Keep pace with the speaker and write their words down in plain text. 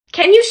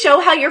Can you show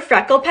how your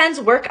Freckle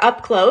pens work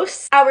up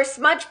close? Our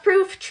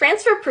smudge-proof,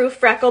 transfer-proof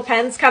Freckle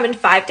pens come in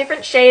 5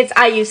 different shades.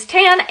 I use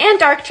tan and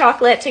dark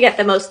chocolate to get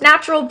the most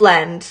natural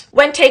blend.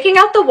 When taking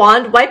out the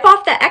wand, wipe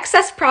off the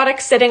excess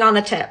product sitting on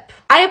the tip.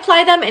 I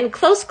apply them in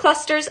close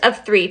clusters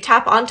of 3.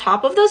 Tap on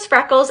top of those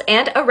freckles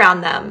and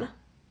around them.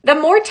 The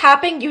more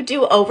tapping you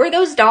do over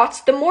those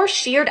dots, the more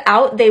sheared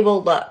out they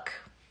will look.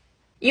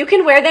 You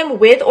can wear them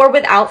with or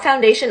without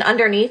foundation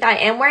underneath. I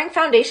am wearing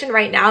foundation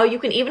right now. You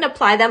can even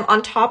apply them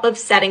on top of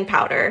setting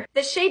powder.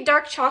 The shade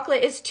Dark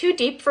Chocolate is too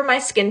deep for my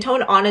skin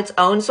tone on its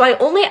own, so I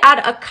only add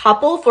a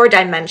couple for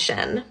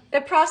dimension.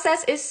 The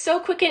process is so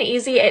quick and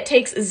easy, it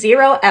takes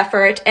 0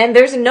 effort, and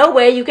there's no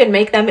way you can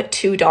make them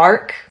too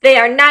dark. They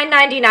are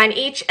 $9.99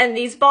 each, and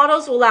these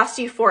bottles will last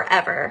you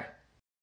forever.